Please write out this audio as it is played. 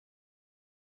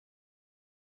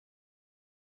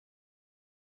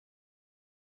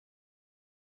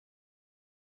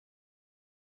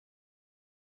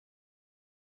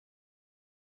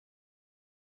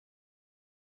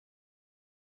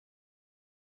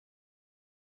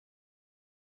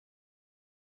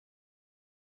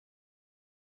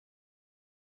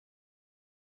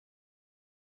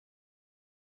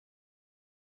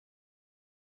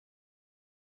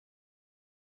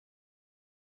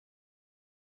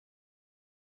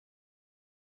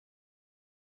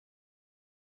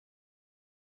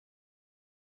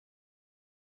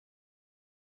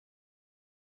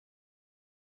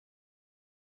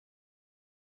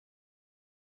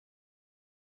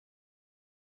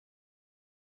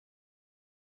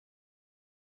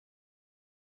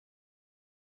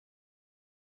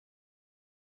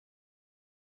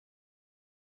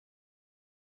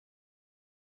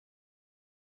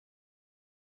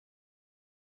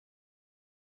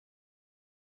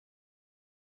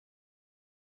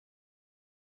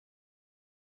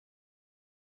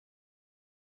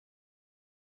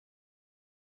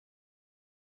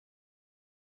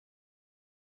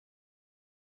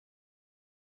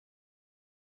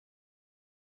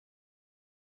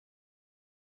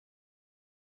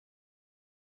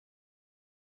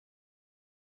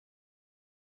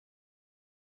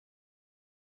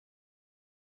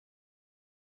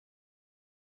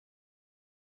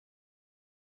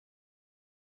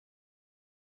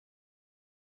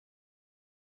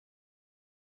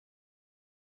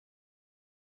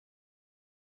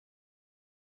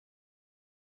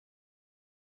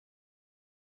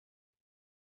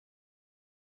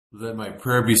Let my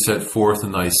prayer be set forth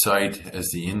in thy sight as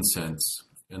the incense,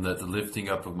 and let the lifting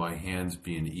up of my hands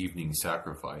be an evening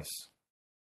sacrifice.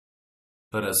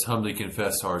 Let us humbly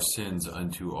confess our sins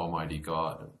unto Almighty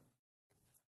God.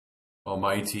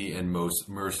 Almighty and most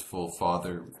merciful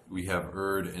Father, we have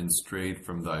erred and strayed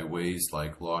from thy ways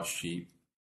like lost sheep.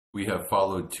 We have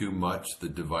followed too much the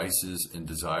devices and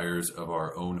desires of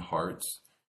our own hearts.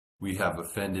 We have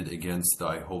offended against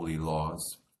thy holy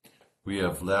laws. We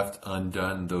have left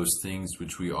undone those things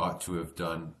which we ought to have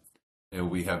done,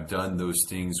 and we have done those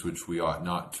things which we ought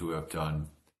not to have done,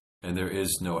 and there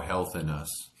is no health in us.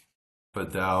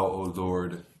 But thou, O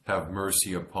Lord, have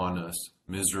mercy upon us,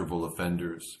 miserable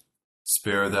offenders.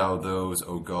 Spare thou those,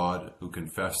 O God, who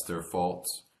confess their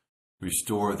faults.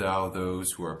 Restore thou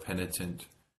those who are penitent,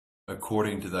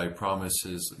 according to thy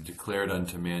promises declared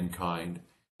unto mankind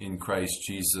in Christ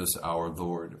Jesus our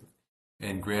Lord.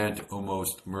 And grant, O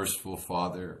most merciful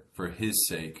Father, for his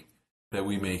sake, that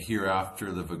we may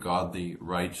hereafter live a godly,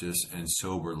 righteous, and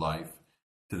sober life,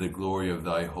 to the glory of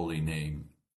thy holy name.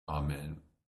 Amen.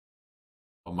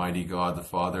 Almighty God, the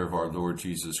Father of our Lord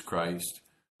Jesus Christ,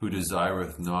 who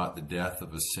desireth not the death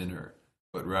of a sinner,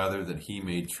 but rather that he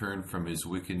may turn from his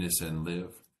wickedness and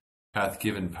live, hath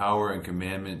given power and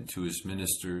commandment to his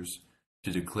ministers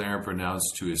to declare and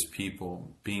pronounce to his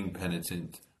people, being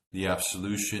penitent, the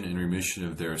absolution and remission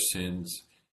of their sins.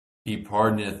 He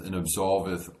pardoneth and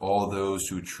absolveth all those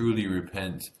who truly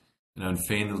repent and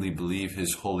unfeignedly believe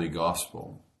his holy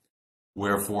gospel.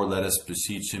 Wherefore let us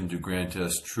beseech him to grant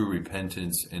us true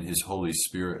repentance and his Holy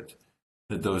Spirit,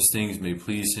 that those things may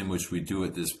please him which we do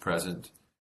at this present,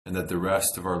 and that the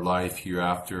rest of our life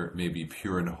hereafter may be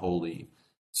pure and holy,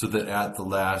 so that at the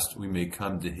last we may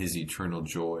come to his eternal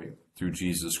joy, through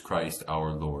Jesus Christ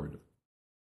our Lord.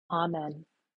 Amen.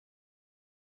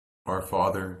 Our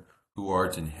Father, who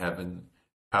art in heaven,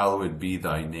 hallowed be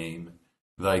thy name.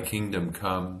 Thy kingdom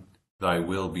come, thy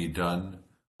will be done,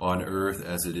 on earth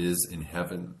as it is in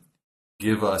heaven.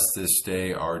 Give us this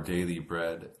day our daily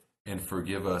bread, and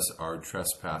forgive us our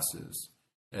trespasses,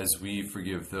 as we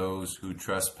forgive those who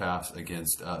trespass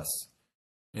against us.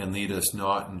 And lead us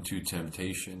not into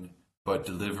temptation, but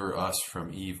deliver us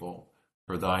from evil.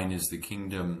 For thine is the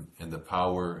kingdom, and the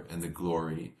power, and the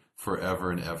glory, forever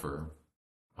and ever.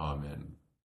 Amen.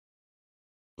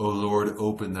 O Lord,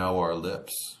 open thou our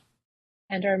lips,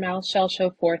 and our mouth shall show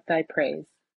forth thy praise.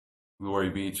 Glory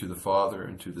be to the Father,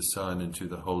 and to the Son, and to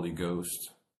the Holy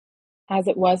Ghost. As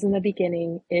it was in the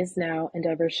beginning, is now, and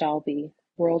ever shall be,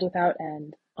 world without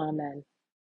end. Amen.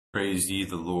 Praise ye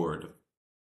the Lord.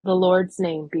 The Lord's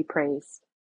name be praised.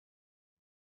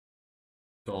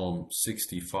 Psalm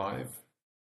 65,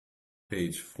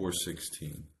 page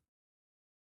 416.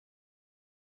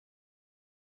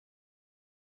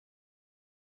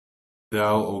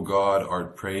 Thou, O God,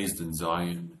 art praised in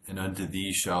Zion, and unto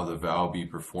thee shall the vow be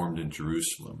performed in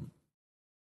Jerusalem.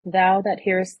 Thou that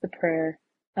hearest the prayer,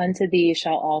 unto thee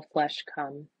shall all flesh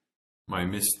come. My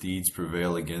misdeeds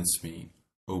prevail against me.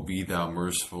 O be thou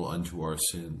merciful unto our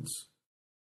sins.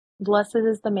 Blessed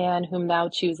is the man whom thou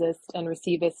choosest and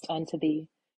receivest unto thee.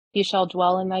 He shall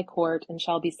dwell in thy court, and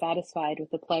shall be satisfied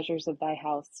with the pleasures of thy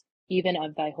house, even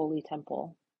of thy holy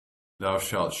temple. Thou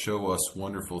shalt show us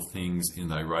wonderful things in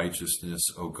thy righteousness,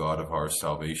 O God of our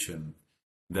salvation.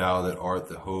 Thou that art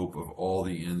the hope of all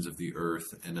the ends of the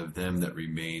earth, and of them that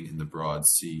remain in the broad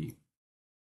sea.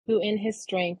 Who in his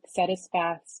strength setteth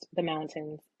fast the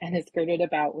mountains, and is girded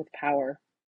about with power.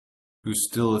 Who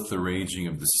stilleth the raging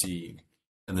of the sea,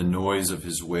 and the noise of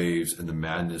his waves, and the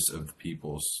madness of the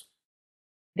peoples.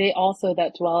 They also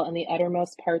that dwell in the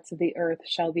uttermost parts of the earth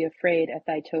shall be afraid at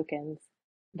thy tokens.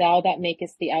 Thou that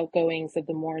makest the outgoings of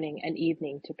the morning and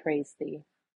evening to praise thee.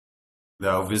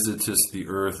 Thou visitest the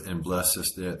earth and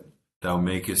blessest it. Thou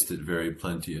makest it very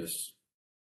plenteous.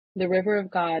 The river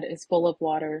of God is full of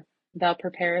water. Thou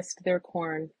preparest their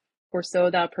corn, for so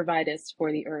thou providest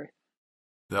for the earth.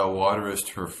 Thou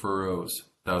waterest her furrows.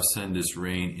 Thou sendest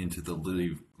rain into the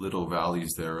little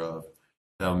valleys thereof.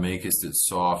 Thou makest it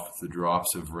soft with the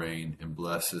drops of rain, and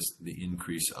blessest the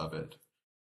increase of it.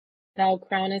 Thou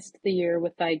crownest the year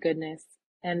with thy goodness,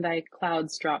 and thy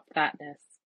clouds drop fatness.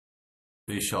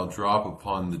 They shall drop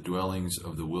upon the dwellings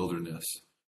of the wilderness,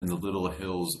 and the little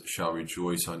hills shall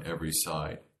rejoice on every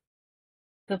side.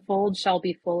 The fold shall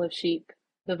be full of sheep.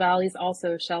 The valleys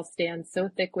also shall stand so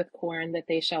thick with corn that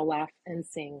they shall laugh and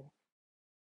sing.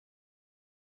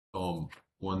 Psalm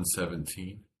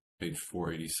 117, page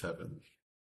 487.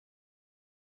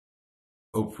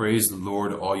 O praise the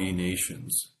Lord, all ye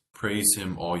nations. Praise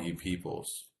him, all ye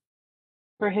peoples.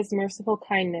 For his merciful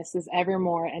kindness is ever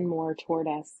more and more toward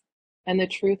us, and the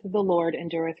truth of the Lord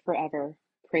endureth forever.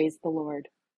 Praise the Lord.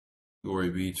 Glory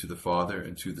be to the Father,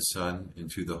 and to the Son, and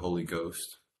to the Holy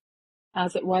Ghost.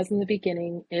 As it was in the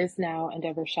beginning, is now, and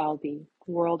ever shall be,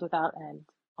 world without end.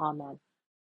 Amen.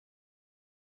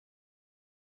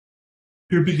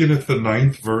 Here beginneth the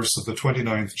 9th verse of the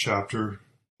 29th chapter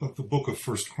of the book of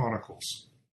 1 Chronicles.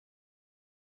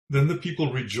 Then the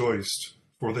people rejoiced,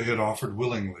 for they had offered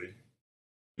willingly,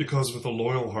 because with a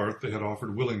loyal heart they had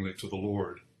offered willingly to the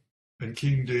Lord. And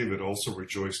King David also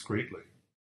rejoiced greatly.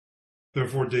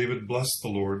 Therefore David blessed the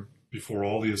Lord before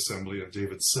all the assembly, and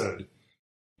David said,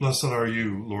 Blessed are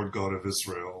you, Lord God of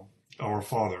Israel, our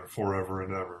Father, forever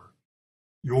and ever.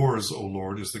 Yours, O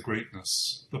Lord, is the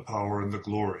greatness, the power and the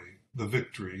glory, the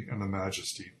victory and the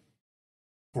majesty.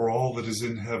 For all that is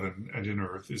in heaven and in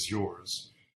earth is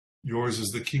yours. Yours is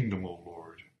the kingdom, O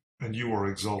Lord, and you are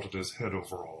exalted as head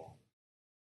over all.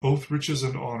 Both riches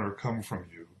and honor come from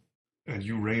you, and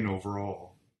you reign over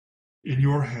all. In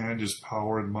your hand is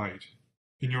power and might.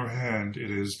 In your hand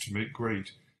it is to make great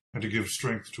and to give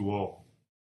strength to all.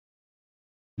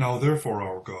 Now therefore,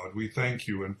 our God, we thank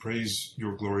you and praise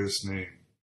your glorious name.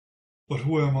 But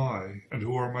who am I, and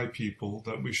who are my people,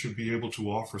 that we should be able to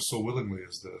offer so willingly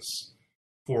as this?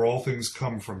 For all things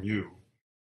come from you,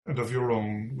 and of your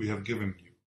own we have given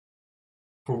you.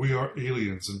 For we are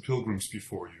aliens and pilgrims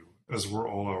before you, as were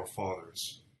all our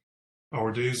fathers.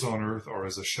 Our days on earth are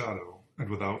as a shadow, and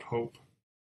without hope.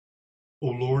 O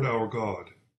Lord our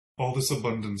God, all this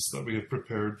abundance that we have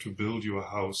prepared to build you a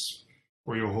house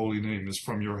for your holy name is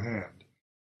from your hand,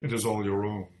 and is all your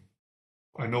own.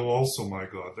 I know also, my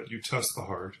God, that you test the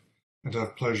heart, and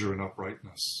have pleasure in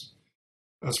uprightness.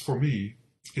 As for me,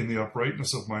 in the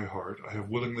uprightness of my heart I have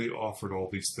willingly offered all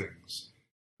these things,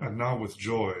 and now with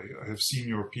joy I have seen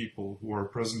your people who are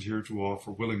present here to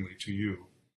offer willingly to you.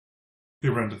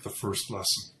 Here endeth the first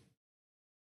lesson.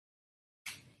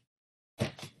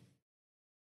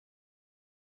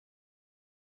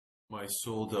 My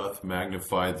soul doth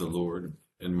magnify the Lord,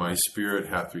 and my spirit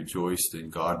hath rejoiced in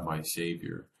God my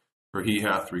Saviour. For he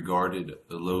hath regarded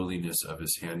the lowliness of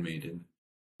his handmaiden.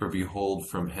 For behold,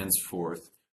 from henceforth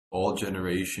all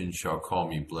generations shall call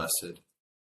me blessed.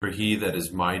 For he that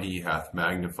is mighty hath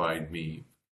magnified me,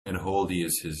 and holy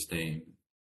is his name.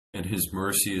 And his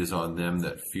mercy is on them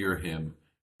that fear him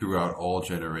throughout all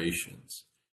generations.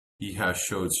 He hath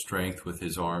showed strength with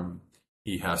his arm.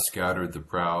 He hath scattered the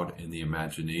proud in the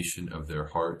imagination of their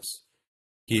hearts.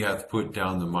 He hath put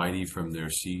down the mighty from their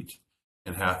seat,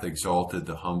 and hath exalted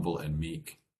the humble and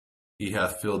meek. He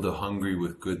hath filled the hungry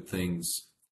with good things,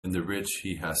 and the rich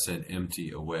he hath sent empty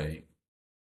away.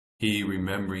 He,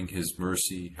 remembering his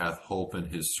mercy, hath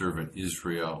holpen his servant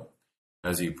Israel,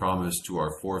 as he promised to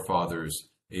our forefathers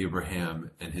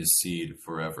Abraham and his seed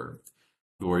forever.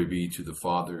 Glory be to the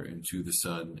Father, and to the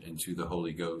Son, and to the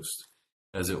Holy Ghost,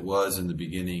 as it was in the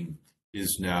beginning,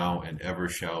 is now, and ever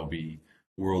shall be,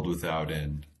 world without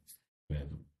end.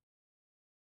 Amen.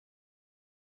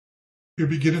 Here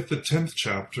beginneth the 10th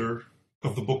chapter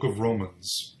of the book of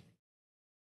Romans.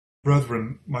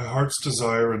 Brethren, my heart's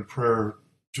desire and prayer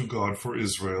to God for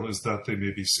Israel is that they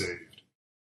may be saved.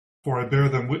 For I bear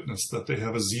them witness that they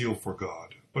have a zeal for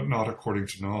God, but not according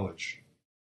to knowledge.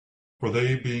 For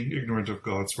they, being ignorant of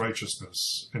God's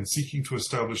righteousness, and seeking to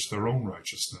establish their own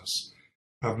righteousness,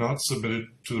 have not submitted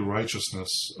to the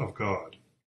righteousness of God.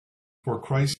 For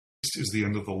Christ is the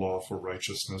end of the law for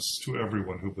righteousness to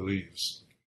everyone who believes.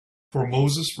 For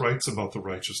Moses writes about the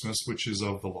righteousness which is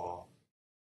of the law.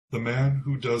 The man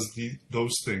who does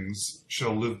those things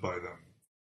shall live by them.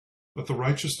 But the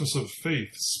righteousness of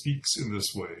faith speaks in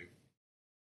this way.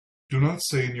 Do not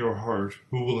say in your heart,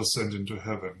 who will ascend into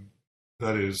heaven,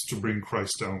 that is, to bring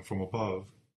Christ down from above,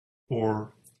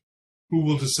 or who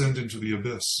will descend into the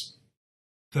abyss,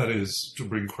 that is, to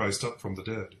bring Christ up from the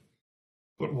dead.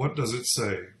 But what does it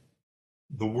say?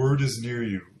 The word is near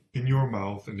you, in your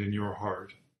mouth and in your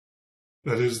heart.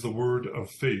 That is the word of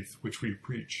faith which we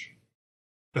preach.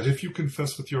 That if you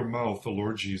confess with your mouth the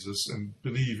Lord Jesus, and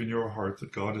believe in your heart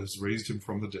that God has raised him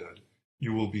from the dead,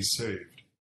 you will be saved.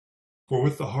 For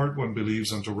with the heart one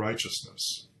believes unto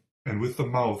righteousness, and with the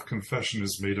mouth confession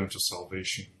is made unto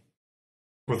salvation.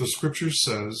 For the Scripture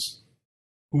says,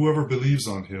 Whoever believes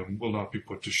on him will not be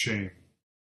put to shame.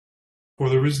 For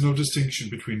there is no distinction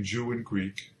between Jew and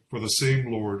Greek, for the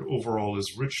same Lord over all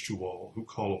is rich to all who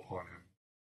call upon him.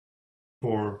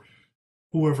 For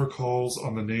whoever calls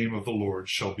on the name of the Lord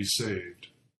shall be saved.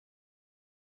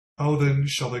 How then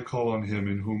shall they call on him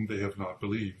in whom they have not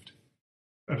believed?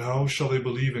 And how shall they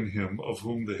believe in him of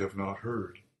whom they have not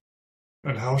heard?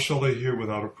 And how shall they hear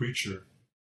without a preacher?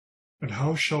 And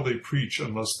how shall they preach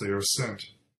unless they are sent?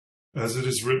 As it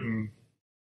is written,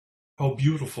 How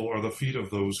beautiful are the feet of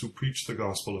those who preach the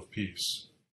gospel of peace,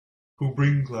 who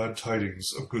bring glad tidings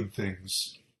of good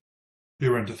things.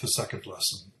 Here endeth the second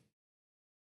lesson.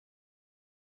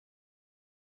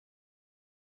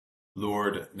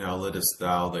 Lord, now lettest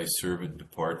thou thy servant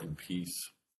depart in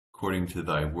peace, according to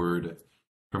thy word.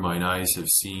 For mine eyes have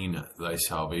seen thy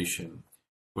salvation,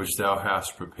 which thou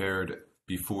hast prepared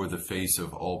before the face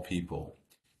of all people,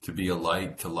 to be a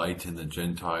light to lighten the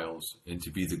Gentiles, and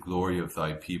to be the glory of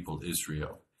thy people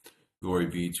Israel. Glory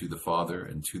be to the Father,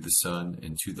 and to the Son,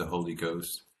 and to the Holy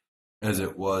Ghost, as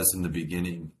it was in the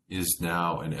beginning, is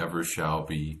now, and ever shall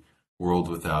be, world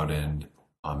without end.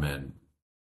 Amen.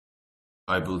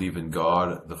 I believe in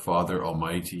God, the Father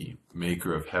Almighty,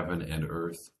 maker of heaven and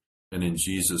earth, and in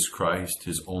Jesus Christ,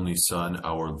 his only Son,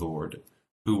 our Lord,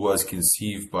 who was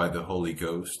conceived by the Holy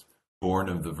Ghost, born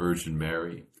of the Virgin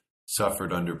Mary,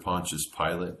 suffered under Pontius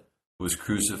Pilate, was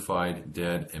crucified,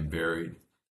 dead, and buried.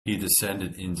 He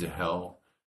descended into hell.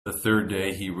 The third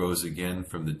day he rose again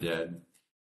from the dead.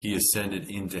 He ascended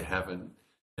into heaven,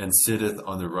 and sitteth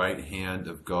on the right hand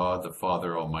of God the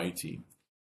Father Almighty.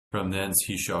 From thence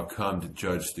he shall come to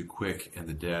judge the quick and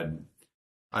the dead.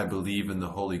 I believe in the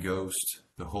Holy Ghost,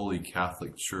 the holy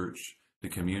Catholic Church, the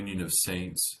communion of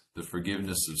saints, the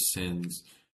forgiveness of sins,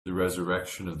 the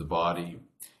resurrection of the body,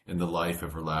 and the life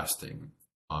everlasting.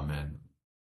 Amen.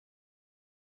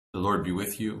 The Lord be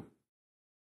with you.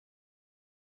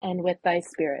 And with thy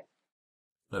spirit.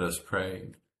 Let us pray.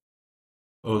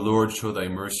 O Lord, show thy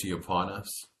mercy upon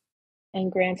us.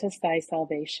 And grant us thy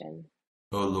salvation.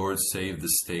 O Lord, save the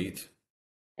state.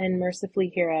 And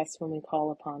mercifully hear us when we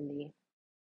call upon thee.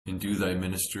 Endue thy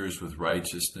ministers with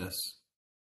righteousness.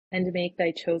 And make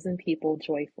thy chosen people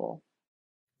joyful.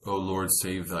 O Lord,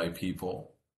 save thy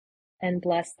people. And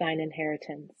bless thine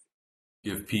inheritance.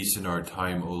 Give peace in our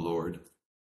time, O Lord.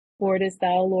 For it is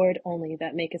thou, Lord, only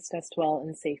that makest us dwell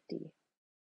in safety.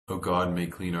 O God, may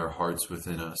clean our hearts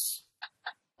within us.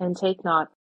 And take not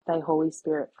thy Holy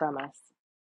Spirit from us.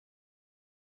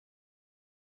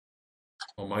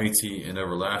 Almighty and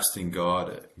everlasting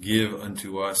God, give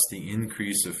unto us the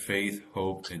increase of faith,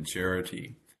 hope, and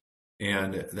charity,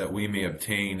 and that we may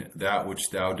obtain that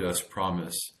which thou dost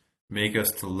promise, make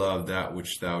us to love that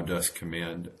which thou dost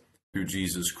command, through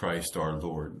Jesus Christ our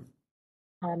Lord.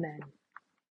 Amen.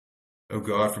 O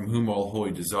God, from whom all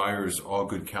holy desires, all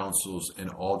good counsels, and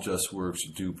all just works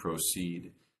do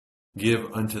proceed,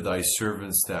 give unto thy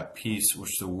servants that peace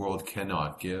which the world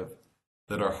cannot give,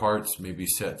 that our hearts may be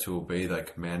set to obey thy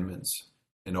commandments,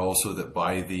 and also that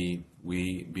by thee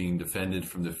we, being defended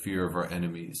from the fear of our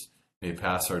enemies, may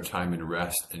pass our time in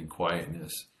rest and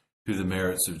quietness, through the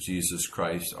merits of Jesus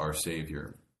Christ our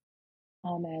Savior.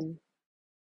 Amen.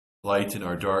 Lighten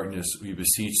our darkness, we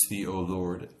beseech thee, O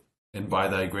Lord, and by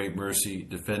thy great mercy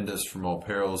defend us from all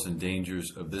perils and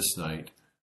dangers of this night,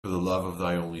 for the love of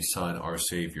thy only Son, our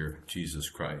Savior, Jesus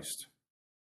Christ.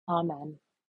 Amen.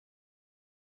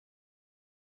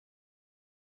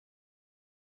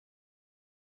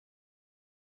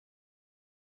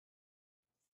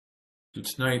 So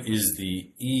tonight is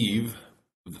the eve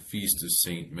of the feast of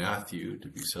St. Matthew, to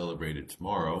be celebrated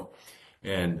tomorrow.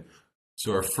 And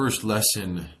so our first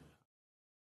lesson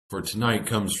for tonight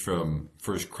comes from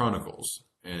First Chronicles.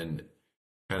 And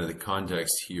kind of the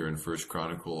context here in First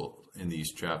Chronicle in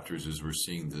these chapters is we're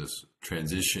seeing this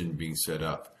transition being set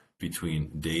up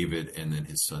between David and then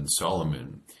his son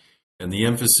Solomon. And the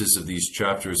emphasis of these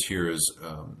chapters here is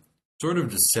sort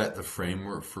of to set the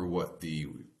framework for what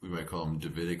we might call them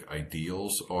Davidic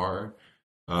ideals are.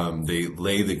 They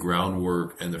lay the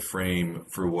groundwork and the frame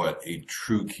for what a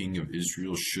true king of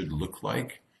Israel should look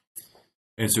like.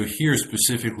 And so here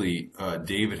specifically,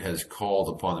 David has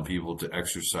called upon the people to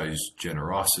exercise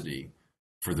generosity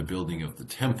for the building of the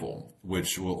temple,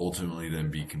 which will ultimately then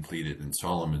be completed in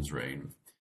Solomon's reign.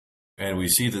 And we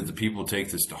see that the people take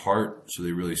this to heart, so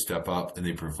they really step up and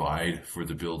they provide for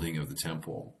the building of the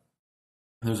temple.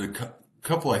 There's a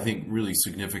couple, I think, really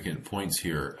significant points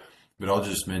here, but I'll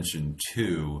just mention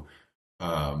two.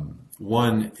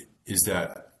 One is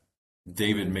that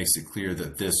David makes it clear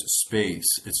that this space,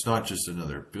 it's not just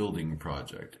another building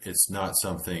project. It's not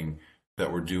something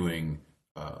that we're doing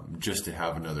just to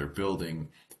have another building,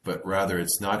 but rather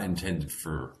it's not intended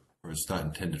for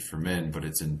men, but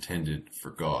it's intended for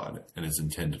God, and it's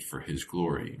intended for his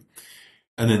glory.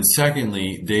 And then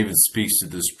secondly, David speaks to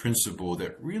this principle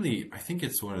that really, I think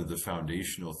it's one of the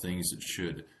foundational things that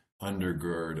should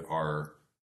undergird our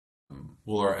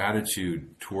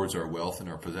attitude towards our wealth and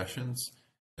our possessions.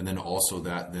 And then also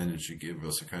that then it should give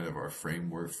us a kind of our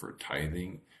framework for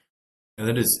tithing. And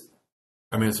that is,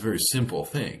 it's a very simple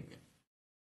thing.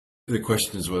 The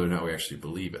question is whether or not we actually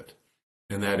believe it.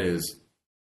 And that is,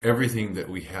 everything that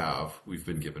we have, we've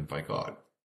been given by God.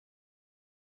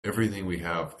 Everything we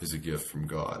have is a gift from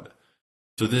God.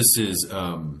 So this is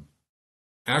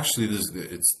actually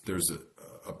there's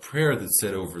a prayer that's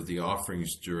said over the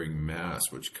offerings during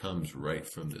Mass, which comes right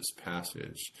from this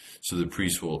passage. So the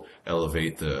priest will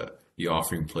elevate the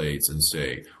offering plates and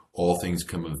say, "All things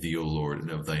come of thee, O Lord, and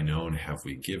of thine own have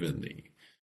we given thee."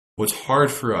 What's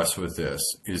hard for us with this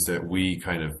is that we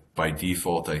kind of, by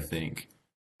default, I think,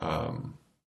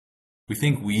 we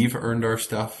think we've earned our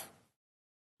stuff.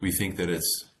 We think that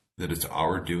it's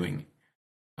our doing.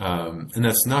 And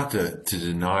that's not to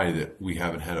deny that we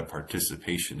haven't had a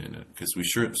participation in it, because we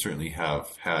certainly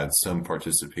have had some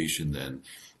participation then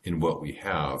in what we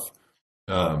have.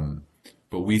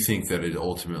 But we think that it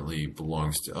ultimately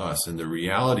belongs to us. And the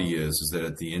reality is that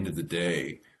at the end of the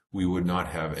day, we would not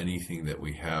have anything that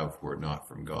we have were it not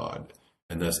from God.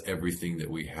 And thus everything that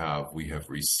we have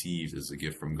received as a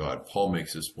gift from God. Paul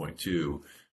makes this point too.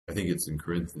 I think it's in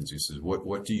Corinthians. He says,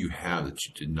 what do you have that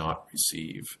you did not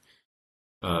receive?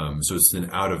 So it's then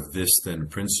out of this then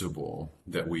principle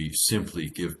that we simply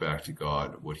give back to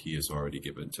God what he has already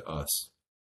given to us.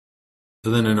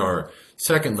 So then in our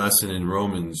second lesson in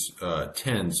Romans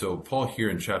 10, so Paul here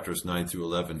in chapters 9 through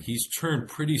 11, he's turned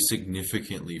pretty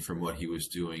significantly from what he was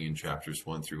doing in chapters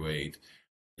 1 through 8.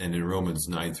 And in Romans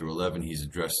 9 through 11, he's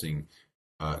addressing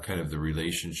kind of the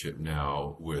relationship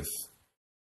now with,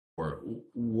 or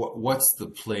what's the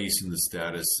place and the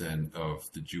status then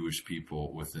of the Jewish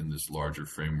people within this larger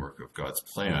framework of God's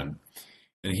plan.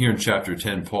 And here in chapter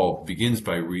 10, Paul begins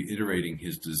by reiterating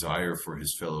his desire for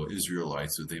his fellow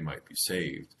Israelites that they might be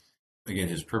saved. Again,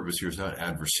 his purpose here is not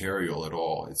adversarial at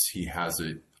all. He has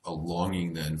a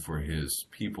longing then for his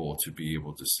people to be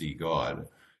able to see God.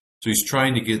 So he's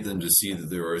trying to get them to see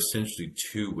that there are essentially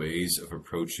two ways of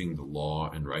approaching the law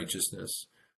and righteousness.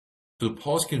 So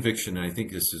Paul's conviction, and I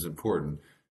think this is important,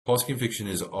 Paul's conviction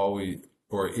is always,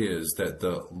 or is, that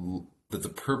the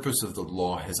purpose of the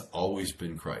law has always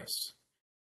been Christ.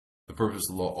 The purpose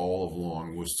of the law all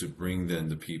along was to bring then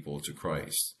the people to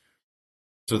Christ.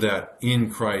 So that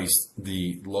in Christ,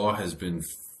 the law has been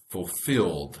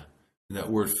fulfilled. And that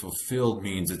word fulfilled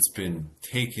means it's been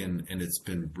taken and it's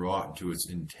been brought to its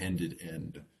intended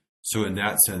end. So in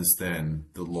that sense, then,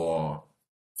 the law,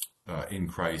 in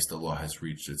Christ, the law has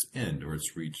reached its end, or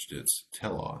it's reached its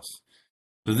telos.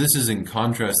 So this is in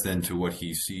contrast then to what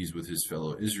he sees with his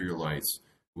fellow Israelites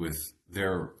with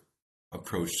their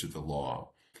approach to the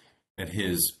law. And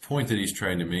his point that he's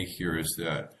trying to make here is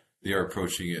that they are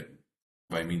approaching it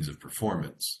by means of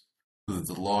performance. So that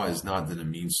the law is not then a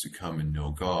means to come and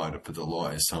know God, but the law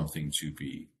is something to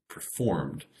be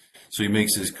performed. So he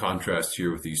makes this contrast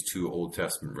here with these two Old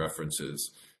Testament references.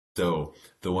 So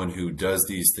the one who does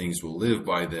these things will live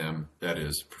by them, that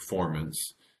is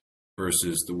performance,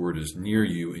 versus the word is near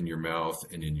you in your mouth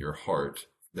and in your heart,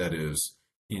 that is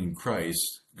in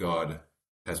Christ, God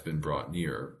has been brought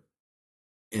near.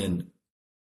 And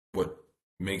what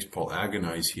makes Paul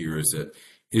agonize here is that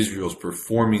Israel's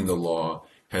performing the law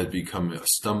has become a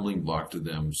stumbling block to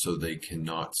them, so they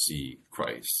cannot see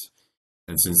Christ.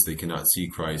 And since they cannot see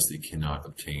Christ, they cannot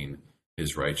obtain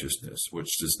his righteousness,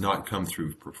 which does not come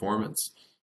through performance,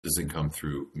 doesn't come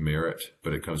through merit,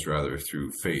 but it comes rather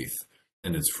through faith.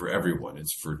 And it's for everyone.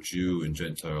 It's for Jew and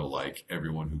Gentile alike,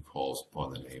 everyone who calls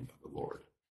upon the name of the Lord.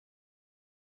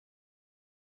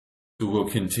 So we'll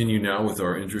continue now with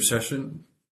our intercession,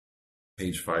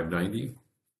 page 590,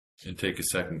 and take a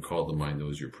second call to mind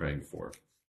those you're praying for.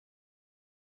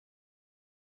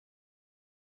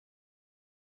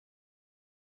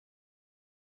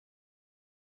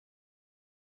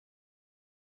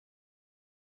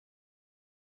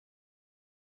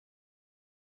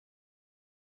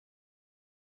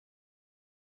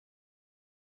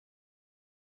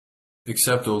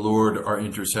 Accept, O Lord, our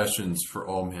intercessions for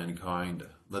all mankind.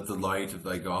 Let the light of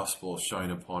thy gospel shine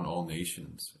upon all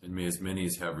nations, and may as many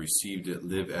as have received it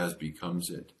live as becomes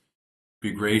it.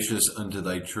 Be gracious unto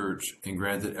thy church, and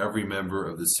grant that every member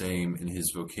of the same in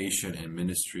his vocation and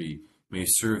ministry may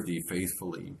serve thee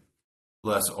faithfully.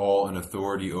 Bless all in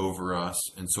authority over us,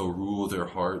 and so rule their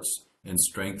hearts and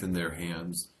strengthen their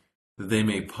hands, that they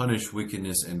may punish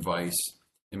wickedness and vice,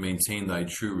 and maintain thy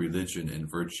true religion and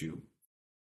virtue.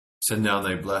 Send down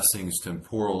thy blessings,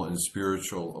 temporal and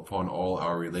spiritual, upon all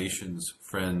our relations,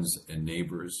 friends, and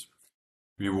neighbors.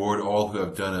 Reward all who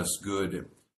have done us good,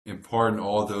 and pardon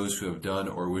all those who have done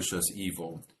or wish us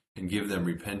evil, and give them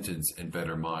repentance and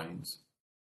better minds.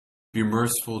 Be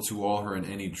merciful to all who are in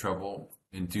any trouble,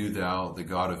 and do thou, the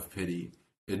God of pity,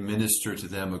 administer to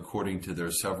them according to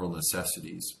their several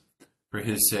necessities. For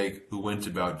his sake, who went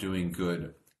about doing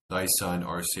good, thy Son,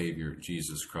 our Savior,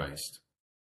 Jesus Christ.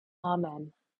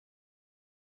 Amen.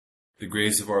 The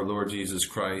grace of our Lord Jesus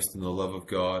Christ and the love of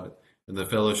God and the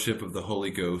fellowship of the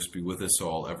Holy Ghost be with us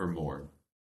all evermore.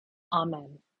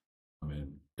 Amen.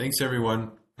 Amen. Thanks,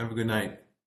 everyone. Have a good night.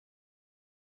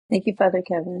 Thank you, Father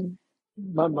Kevin.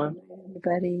 Bye bye.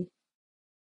 Everybody.